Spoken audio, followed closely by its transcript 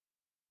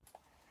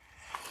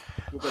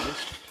Look at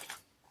this.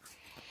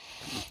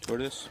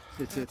 Tortoise.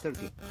 It's a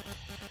turtle.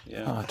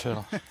 Yeah. Oh,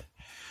 turtle.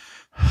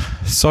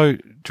 So,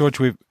 George,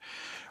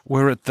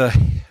 we're at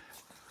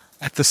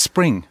the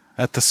spring,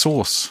 at the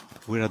source.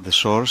 We're at the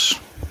source.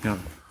 Yeah.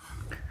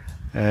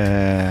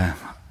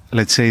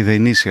 Let's say the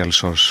initial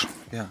source.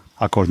 Yeah.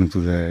 According to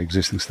the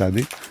existing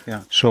study.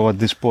 Yeah. So at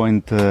this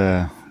point,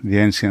 the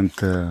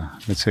ancient,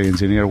 let's say,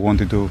 engineer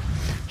wanted to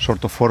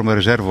sort of form a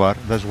reservoir.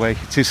 That's why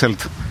he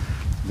chiseled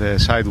the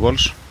side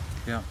walls.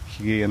 Yeah.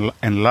 He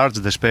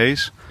enlarged the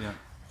space. Yeah.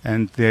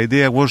 And the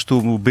idea was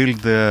to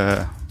build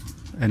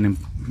an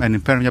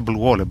impermeable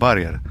wall, a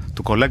barrier,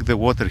 to collect the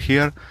water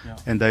here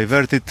and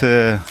divert it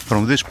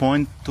from this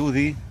point to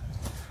the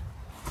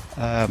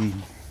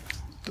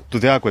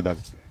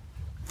aqueduct.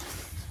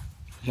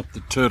 Yep,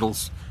 the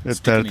turtles. The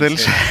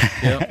turtles.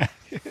 Yeah.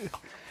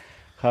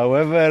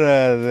 However,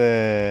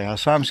 the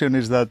assumption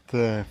is that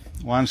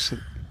once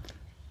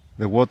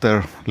the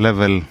water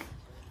level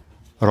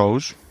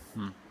rose,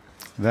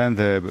 then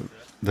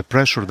the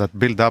pressure that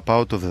built up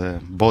out of the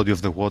body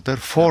of the water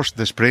forced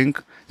the spring,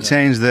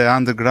 changed the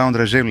underground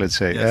regime, let's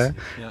say,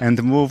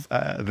 and move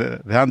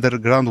the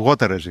underground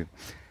water regime,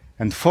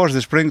 and forced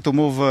the spring to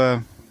move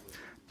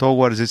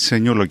towards its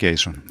new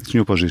location, its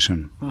new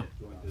position.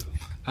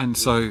 And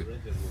so,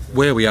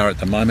 where we are at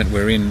the moment,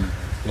 we're in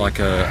like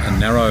a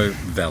narrow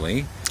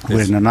valley.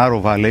 We're in a narrow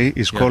valley.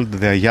 It's called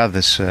the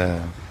Ayades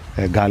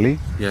Gully,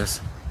 Yes.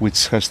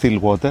 which has still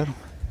water.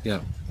 Yeah.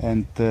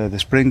 And the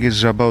spring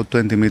is about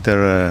 20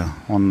 meters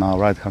on our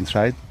right-hand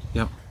side,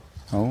 Yeah.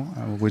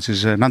 which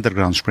is an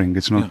underground spring.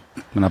 It's not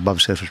an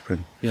above-surface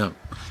spring. Yeah.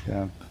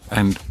 Yeah.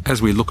 And as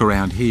we look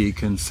around here, you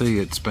can see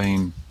it's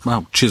been,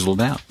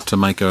 chiselled out to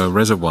make a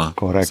reservoir.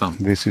 Correct.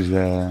 This is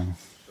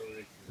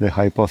the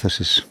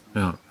hypothesis.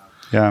 Yeah.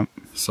 Yeah.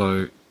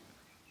 So,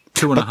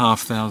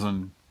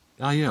 2,500.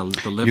 Oh, yeah,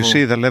 the level. You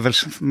see the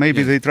levels.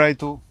 Maybe they try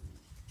to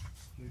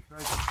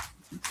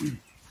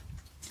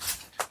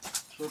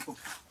sort of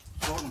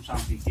form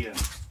something here.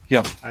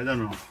 Yeah. I don't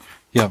know.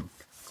 Yeah.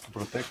 To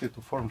protect it,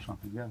 to form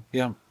something. Yeah.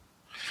 Yeah.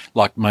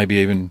 Like maybe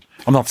even,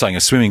 I'm not saying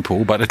a swimming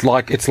pool, but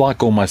it's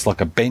like almost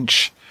like a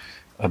bench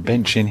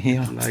in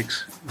here.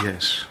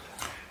 Yes.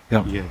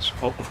 Yeah. Yes.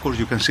 Of course,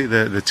 you can see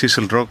the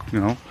chiseled rock,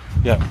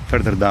 Yeah.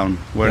 further down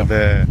where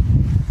the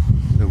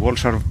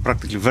walls are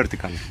practically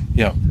vertical.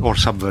 Yeah. Or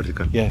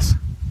sub-vertical. Yes.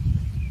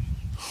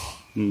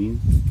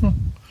 Mm-hmm.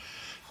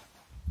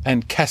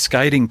 And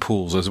cascading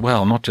pools as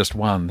well, not just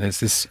one. There's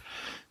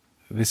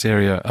this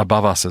area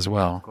above us as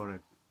well.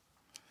 Correct.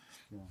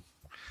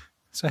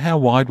 So how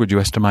wide would you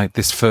estimate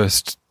this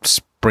first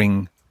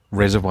spring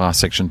reservoir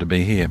section to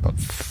be here? About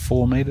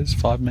 4 meters,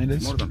 5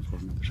 meters? More than 4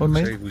 meters. 4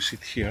 meters? Say we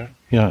sit here.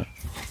 Yeah.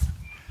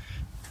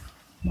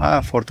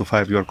 4 to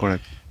 5, you're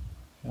correct.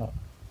 Yeah.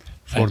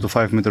 4 to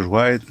 5 meters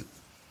wide.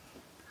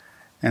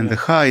 And the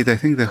height, I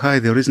think the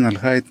original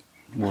height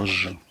was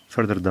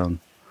further down.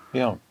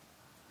 Yeah.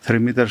 3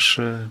 meters.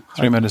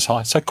 3 meters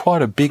high. So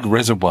quite a big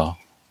reservoir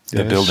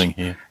they're Yes. building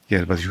here.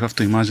 Yes, but you have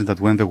to imagine that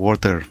when the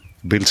water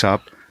builds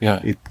up, Yeah.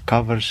 it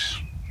covers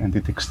and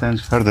it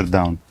extends further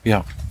down.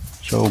 Yeah.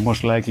 So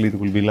most likely it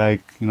will be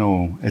like,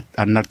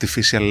 an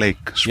artificial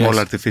lake, small Yes.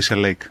 artificial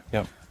lake.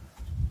 Yeah.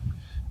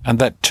 And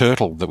that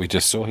turtle that we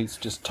just saw, he's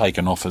just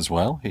taken off as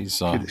well. He's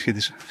He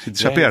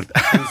disappeared.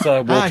 He's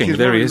walking. He's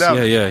There he moving is. down.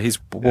 Yeah, he's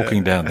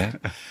walking down there.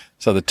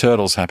 So the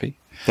turtle's happy.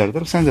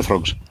 Turtles and the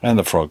frogs. And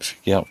the frogs,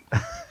 yeah.